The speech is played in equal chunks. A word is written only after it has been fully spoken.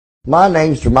My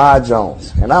name's Jeremiah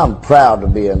Jones, and I'm proud to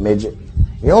be a midget.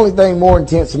 The only thing more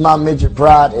intense than my midget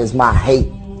pride is my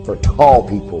hate for tall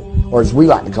people, or as we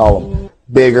like to call them,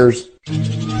 biggers.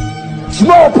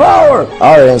 Small power!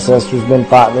 Our ancestors been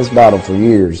fighting this battle for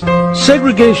years.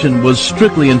 Segregation was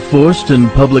strictly enforced in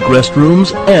public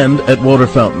restrooms and at water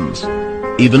fountains.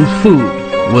 Even food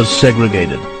was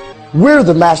segregated. We're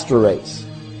the master race.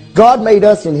 God made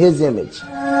us in His image.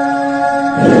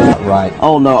 Right.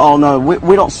 Oh no,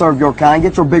 we don't serve your kind.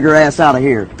 Get your bigger ass out of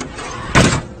here.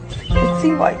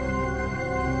 See, like...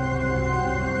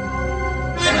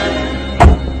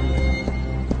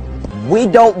 We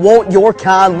don't want your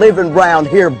kind living round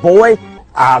here, boy.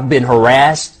 I've been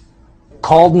harassed,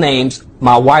 called names.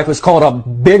 My wife was called a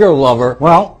bigger lover.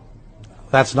 Well,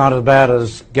 that's not as bad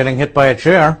as getting hit by a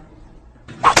chair.